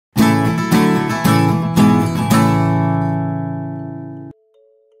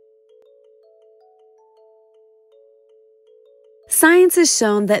Science has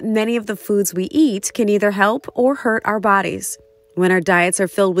shown that many of the foods we eat can either help or hurt our bodies. When our diets are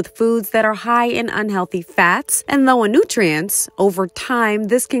filled with foods that are high in unhealthy fats and low in nutrients, over time,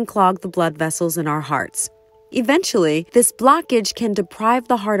 this can clog the blood vessels in our hearts. Eventually, this blockage can deprive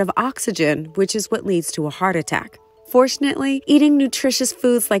the heart of oxygen, which is what leads to a heart attack. Fortunately, eating nutritious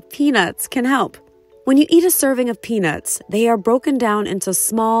foods like peanuts can help. When you eat a serving of peanuts, they are broken down into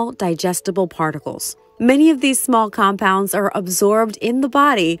small, digestible particles. Many of these small compounds are absorbed in the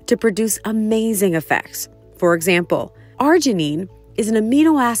body to produce amazing effects. For example, arginine is an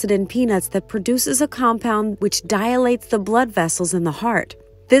amino acid in peanuts that produces a compound which dilates the blood vessels in the heart.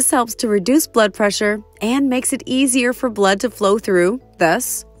 This helps to reduce blood pressure and makes it easier for blood to flow through,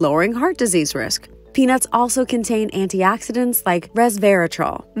 thus lowering heart disease risk. Peanuts also contain antioxidants like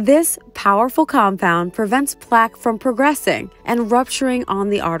resveratrol. This powerful compound prevents plaque from progressing and rupturing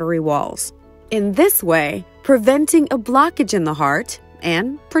on the artery walls. In this way, preventing a blockage in the heart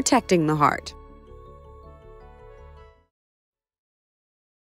and protecting the heart.